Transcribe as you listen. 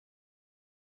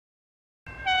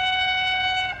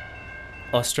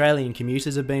Australian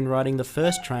commuters have been riding the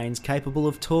first trains capable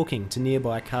of talking to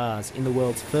nearby cars in the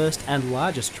world's first and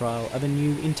largest trial of a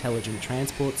new intelligent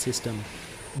transport system.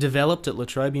 Developed at La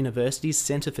Trobe University's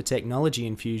Centre for Technology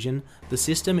Infusion, the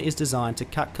system is designed to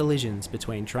cut collisions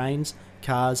between trains,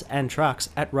 cars and trucks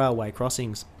at railway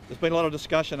crossings. There's been a lot of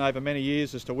discussion over many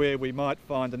years as to where we might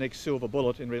find the next silver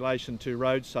bullet in relation to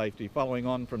road safety, following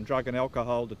on from drug and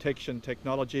alcohol detection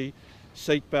technology,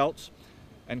 seat belts,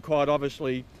 and quite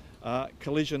obviously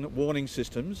collision warning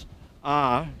systems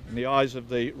are, in the eyes of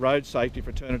the road safety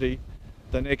fraternity,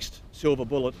 the next silver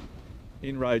bullet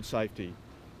in road safety.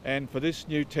 And for this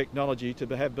new technology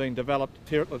to have been developed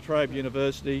here at La Trobe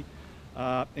University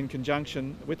in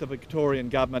conjunction with the Victorian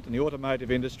Government and the automotive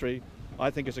industry,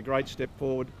 I think is a great step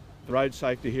forward for road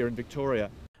safety here in Victoria.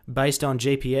 Based on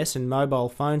GPS and mobile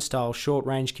phone style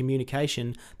short-range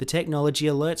communication, the technology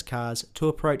alerts cars to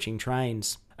approaching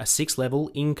trains. A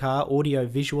 6-level in-car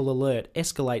audio-visual alert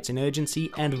escalates in urgency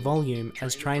and volume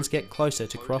as trains get closer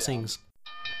to crossings.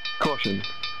 Caution,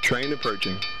 train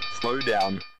approaching, slow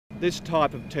down. This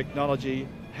type of technology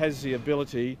has the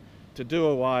ability to do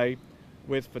away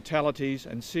with fatalities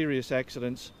and serious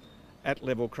accidents at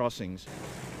level crossings.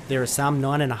 There are some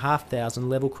 9,500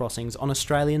 level crossings on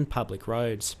Australian public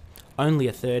roads. Only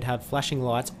a third have flashing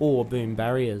lights or boom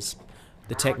barriers.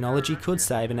 The technology could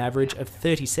save an average of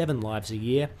 37 lives a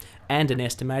year and an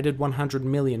estimated $100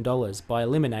 million by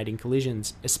eliminating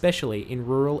collisions, especially in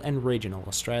rural and regional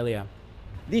Australia.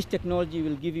 This technology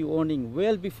will give you warning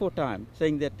well before time,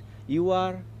 saying that you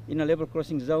are in a level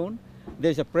crossing zone,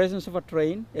 there's a presence of a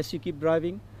train as you keep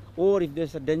driving, or if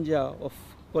there's a danger of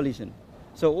collision.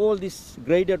 So all this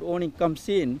graded warning comes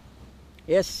in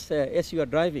as you are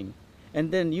driving,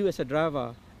 and then you as a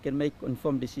driver can make an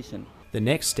informed decision. The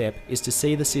next step is to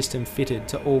see the system fitted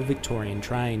to all Victorian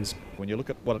trains. When you look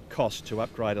at what it costs to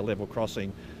upgrade a level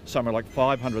crossing, somewhere like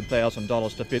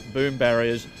 $500,000 to fit boom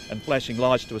barriers and flashing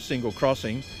lights to a single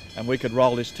crossing, and we could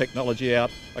roll this technology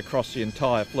out across the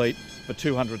entire fleet for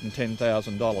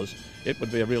 $210,000. It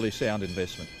would be a really sound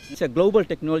investment. It's a global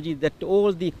technology that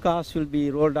all the cars will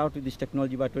be rolled out with this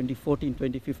technology by 2014,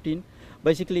 2015.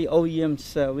 Basically,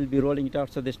 OEMs will be rolling it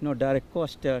out, so there's no direct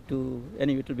cost to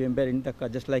any of it will be embedded in the car,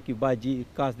 just like you buy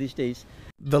cars these days.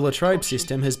 The La Trobe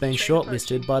system has been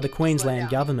shortlisted by the Queensland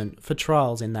Government for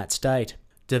trials in that state.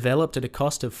 Developed at a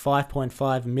cost of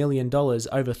 $5.5 million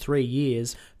over 3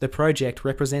 years, the project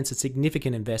represents a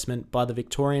significant investment by the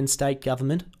Victorian State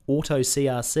Government, Auto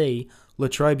CRC, La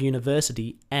Trobe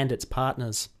University and its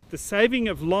partners. The saving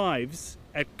of lives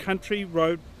at country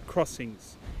road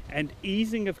crossings and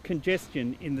easing of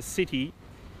congestion in the city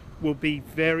will be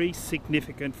very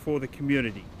significant for the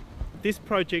community. This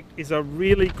project is a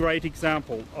really great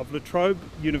example of La Trobe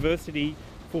University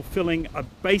fulfilling a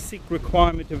basic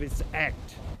requirement of its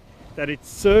Act, that it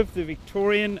serve the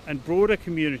Victorian and broader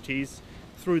communities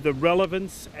through the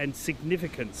relevance and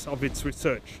significance of its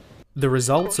research. The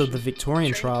results of the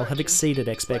Victorian trial have exceeded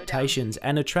expectations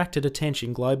and attracted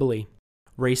attention globally.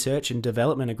 Research and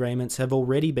development agreements have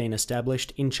already been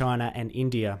established in China and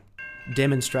India.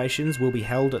 Demonstrations will be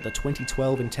held at the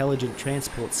 2012 Intelligent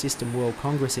Transport System World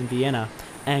Congress in Vienna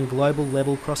and Global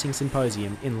Level Crossing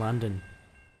Symposium in London.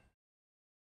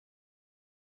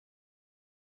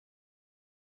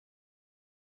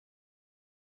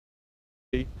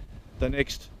 The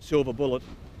next silver bullet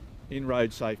in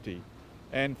road safety.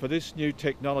 And for this new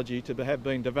technology to have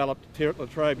been developed here at La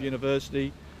Trobe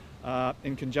University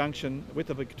in conjunction with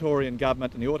the Victorian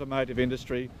Government and the automotive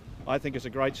industry, I think is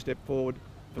a great step forward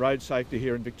for road safety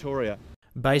here in Victoria.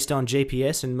 Based on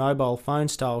GPS and mobile phone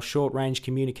style short-range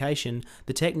communication,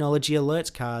 the technology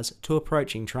alerts cars to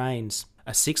approaching trains.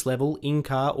 A 6-level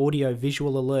in-car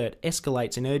audio-visual alert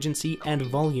escalates in urgency and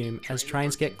volume as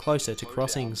trains get closer to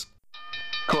crossings.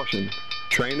 Caution,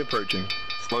 train approaching,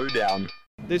 slow down.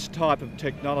 This type of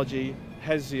technology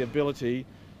has the ability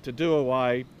to do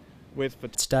away with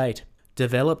state.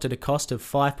 Developed at a cost of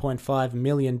 $5.5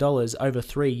 million over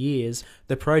 3 years,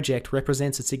 the project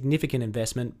represents a significant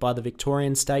investment by the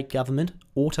Victorian State Government,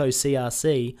 Auto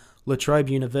CRC, La Trobe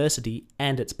University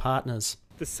and its partners.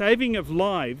 The saving of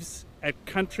lives at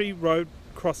country road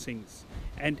crossings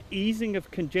and easing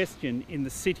of congestion in the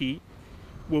city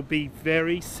will be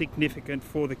very significant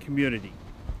for the community.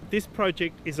 This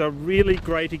project is a really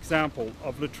great example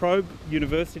of La Trobe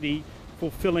University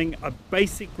fulfilling a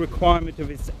basic requirement of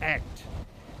its Act,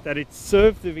 that it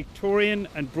serve the Victorian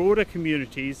and broader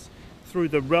communities through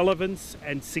the relevance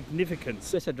and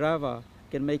significance. As a driver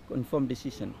can make an informed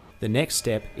decision. The next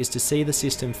step is to see the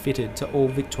system fitted to all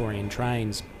Victorian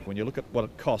trains. When you look at what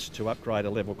it costs to upgrade a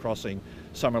level crossing,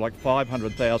 somewhere like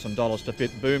 $500,000 to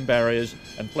fit boom barriers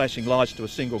and flashing lights to a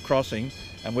single crossing,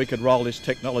 and we could roll this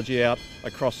technology out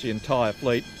across the entire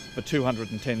fleet for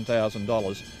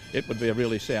 $210,000. It would be a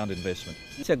really sound investment.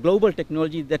 It's a global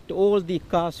technology that all the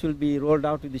cars will be rolled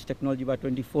out with this technology by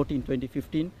 2014,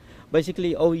 2015.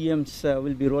 Basically, OEMs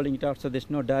will be rolling it out, so there's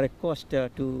no direct cost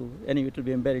to any. It will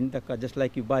be embedded in the car, just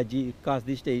like you buy cars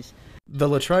these days. The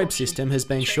Latrobe system has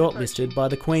been shortlisted by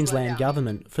the Queensland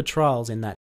Government for trials in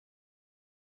that.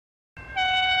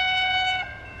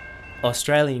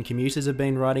 Australian commuters have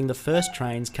been riding the first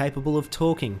trains capable of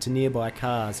talking to nearby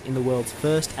cars in the world's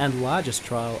first and largest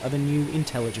trial of a new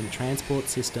intelligent transport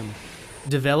system.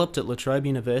 Developed at La Trobe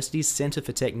University's Centre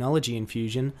for Technology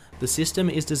Infusion, the system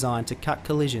is designed to cut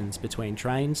collisions between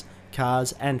trains,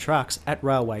 cars and trucks at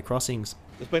railway crossings.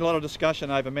 There's been a lot of discussion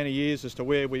over many years as to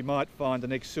where we might find the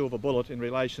next silver bullet in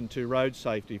relation to road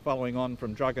safety, following on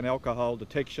from drug and alcohol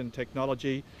detection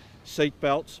technology, seat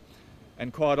belts,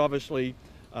 and quite obviously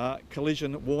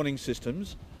collision warning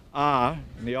systems are,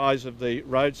 in the eyes of the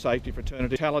road safety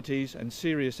fraternity, fatalities and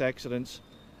serious accidents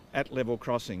at level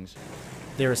crossings.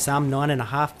 There are some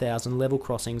 9,500 level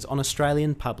crossings on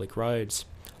Australian public roads.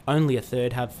 Only a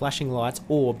third have flashing lights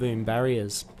or boom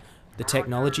barriers. The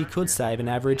technology could save an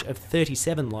average of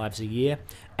 37 lives a year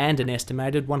and an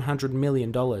estimated $100 million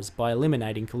by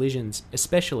eliminating collisions,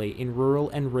 especially in rural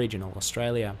and regional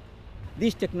Australia.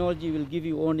 This technology will give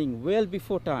you warning well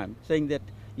before time, saying that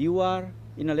you are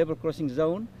in a level crossing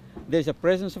zone, there's a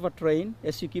presence of a train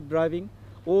as you keep driving,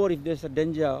 or if there's a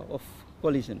danger of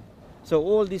collision. So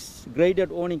all this graded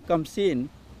warning comes in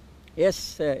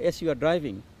as you are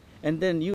driving, and then you